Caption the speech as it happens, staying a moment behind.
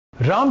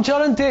Ram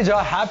Charan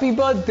Teja, happy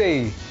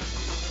birthday!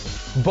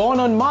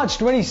 Born on March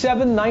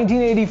 27,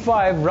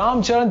 1985,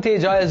 Ram Charan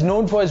Teja is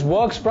known for his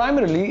works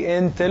primarily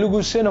in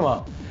Telugu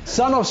cinema.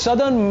 Son of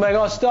southern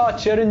megastar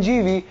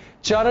Chiranjeevi,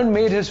 Charan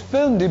made his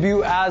film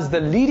debut as the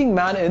leading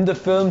man in the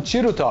film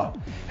Chirutha.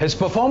 His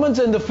performance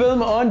in the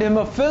film earned him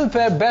a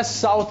Filmfare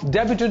Best South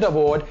Debutant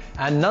Award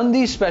and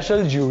Nandi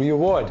Special Jury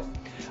Award.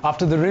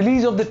 After the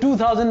release of the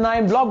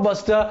 2009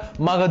 blockbuster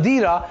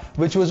Magadheera,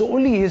 which was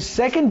only his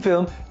second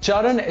film,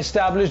 Charan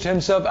established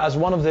himself as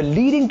one of the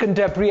leading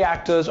contemporary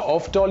actors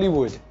of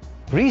Tollywood.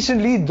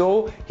 Recently,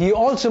 though, he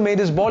also made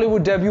his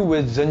Bollywood debut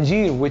with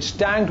Zanjeer, which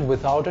tanked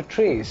without a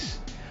trace.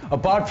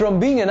 Apart from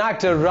being an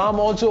actor, Ram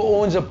also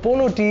owns a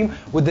polo team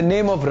with the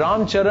name of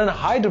Ram Charan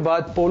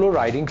Hyderabad Polo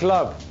Riding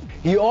Club.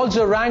 He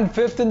also ranked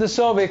 5th in the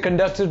survey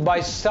conducted by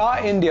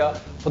Star India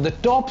for the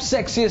top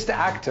sexiest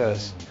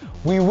actors.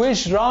 We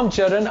wish Ram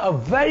Charan a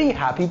very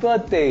happy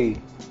birthday.